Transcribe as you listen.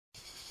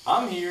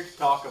I'm here to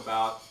talk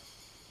about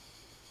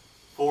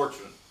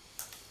fortune.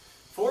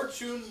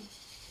 Fortune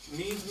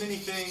means many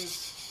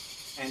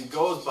things and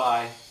goes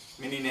by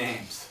many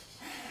names.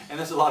 And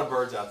there's a lot of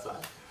birds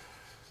outside.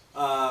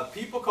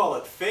 People call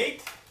it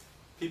fate,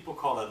 people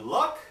call it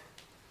luck,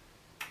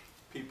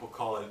 people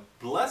call it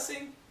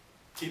blessing,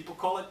 people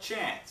call it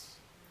chance.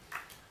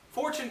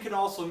 Fortune can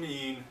also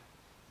mean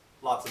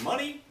lots of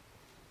money.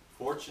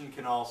 Fortune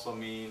can also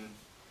mean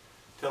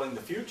telling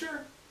the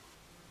future.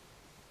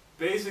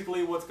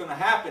 Basically what's going to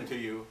happen to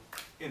you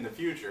in the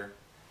future.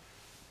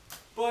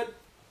 But,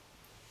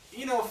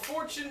 you know,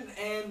 fortune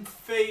and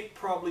fate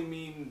probably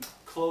mean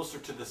closer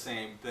to the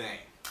same thing.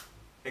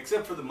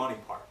 Except for the money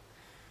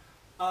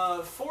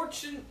part.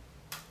 Fortune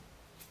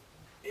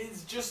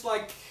is just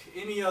like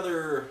any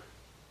other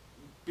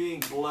being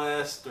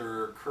blessed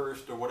or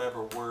cursed or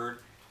whatever word.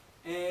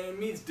 And it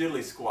means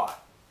diddly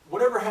squat.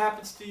 Whatever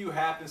happens to you,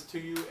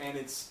 and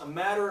it's a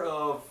matter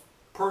of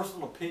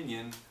personal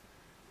opinion.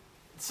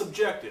 It's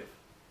subjective.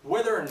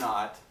 Whether or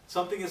not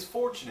something is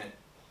fortunate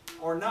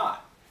or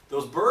not.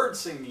 Those birds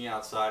singing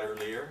outside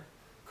earlier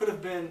could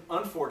have been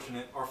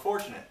unfortunate or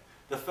fortunate.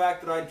 The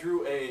fact that I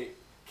drew a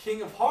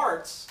King of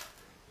Hearts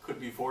could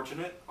be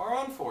fortunate or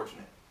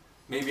unfortunate.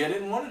 Maybe I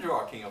didn't want to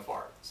draw a King of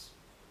Hearts.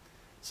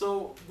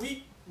 So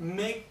we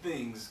make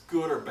things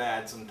good or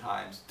bad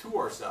sometimes to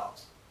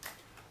ourselves.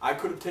 I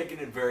could have taken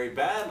it very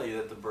badly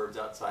that the birds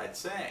outside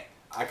sang.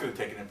 I could have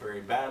taken it very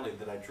badly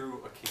that I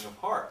drew a King of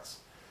Hearts.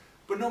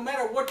 But no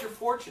matter what your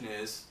fortune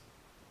is,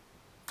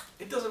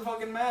 it doesn't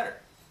fucking matter.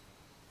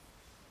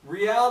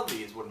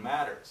 Reality is what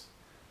matters.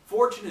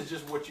 Fortune is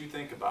just what you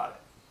think about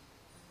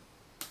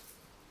it.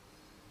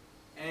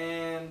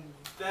 And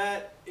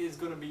that is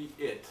going to be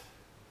it.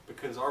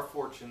 Because our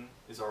fortune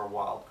is our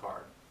wild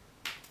card.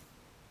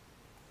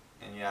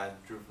 And yeah, I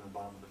drew from the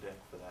bottom of the deck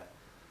for that.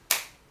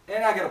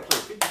 And I got to play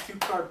 52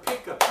 card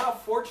pickup. How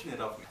fortunate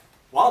of me.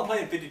 While I'm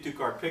playing 52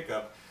 card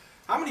pickup,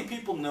 how many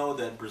people know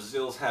that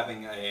Brazil's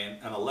having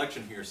an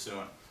election here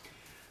soon?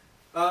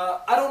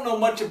 I don't know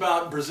much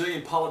about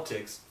Brazilian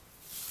politics,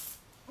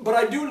 but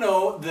I do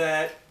know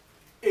that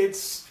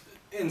it's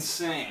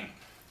insane.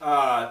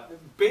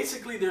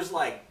 Basically there's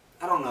like,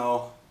 I don't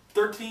know,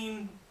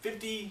 13,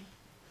 50,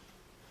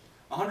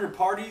 100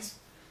 parties,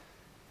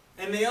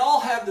 and they all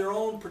have their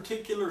own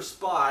particular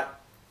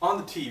spot on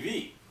the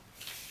TV.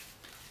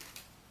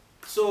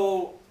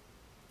 So,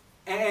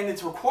 and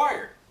it's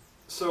required.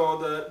 So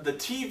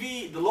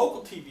the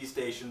local TV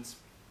stations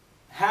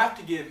have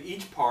to give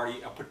each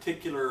party a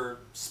particular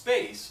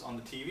space on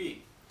the TV.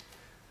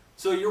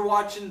 So you're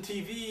watching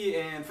TV,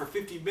 and for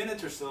 50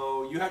 minutes or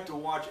so, you have to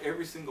watch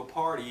every single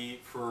party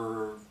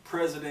for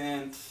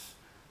president,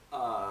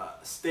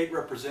 state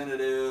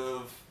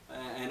representative,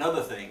 and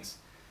other things.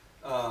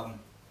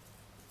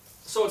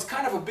 So it's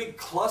kind of a big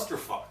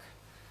clusterfuck.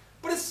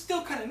 But it's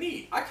still kind of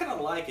neat. I kind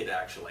of like it,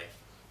 actually.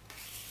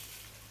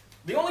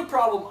 The only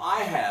problem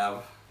I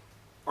have,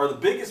 or the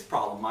biggest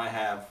problem I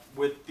have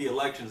with the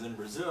elections in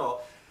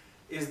Brazil,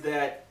 is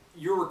that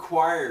you're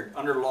required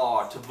under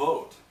law to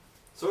vote.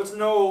 So it's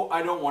no,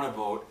 I don't want to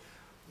vote.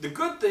 The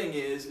good thing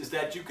is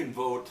that you can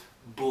vote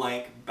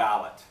blank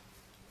ballot,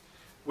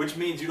 which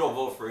means you don't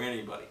vote for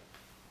anybody.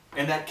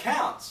 And that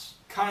counts,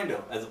 kind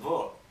of, as a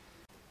vote.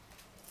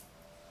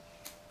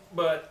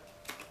 But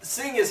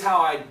seeing as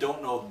how I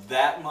don't know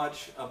that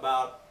much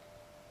about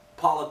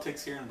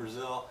politics here in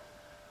Brazil,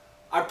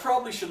 I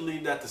probably should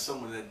leave that to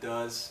someone that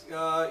does.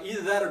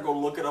 Either that or go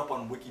look it up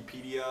on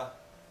Wikipedia.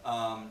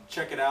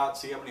 Check it out,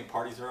 see how many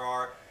parties there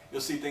are.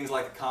 You'll see things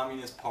like the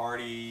Communist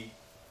Party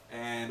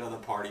and other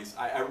parties.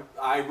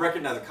 I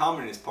recognize the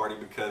Communist Party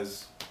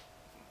because,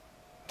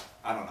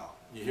 I don't know,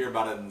 you hear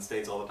about it in the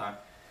States all the time.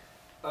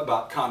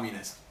 About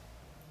communists.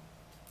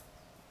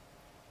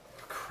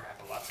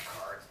 Crap, lots of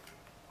cards.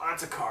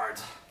 Lots of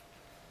cards.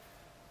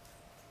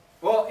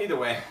 Well, either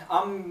way,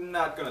 I'm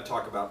not going to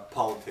talk about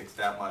politics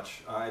that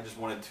much. I just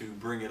wanted to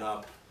bring it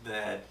up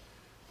that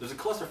there's a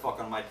clusterfuck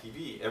on my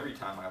TV every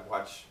time I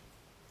watch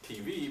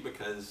TV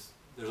because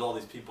there's all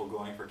these people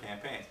going for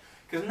campaigns.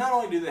 Because not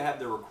only do they have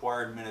their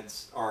required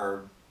minutes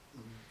or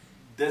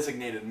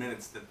designated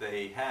minutes that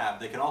they have,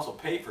 they can also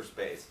pay for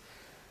space.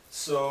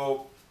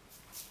 So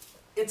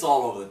it's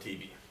all over the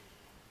TV.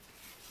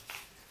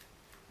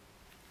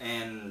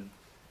 And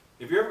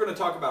if you're ever going to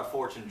talk about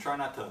fortune, try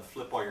not to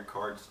flip all your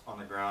cards on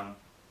the ground.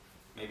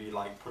 Maybe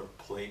like put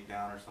a plate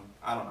down or something.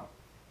 I don't know.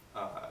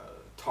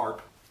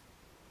 Tarp.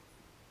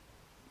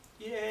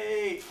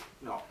 Yay!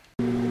 No.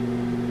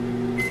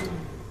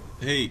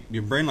 Hey,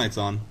 your brain light's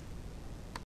on.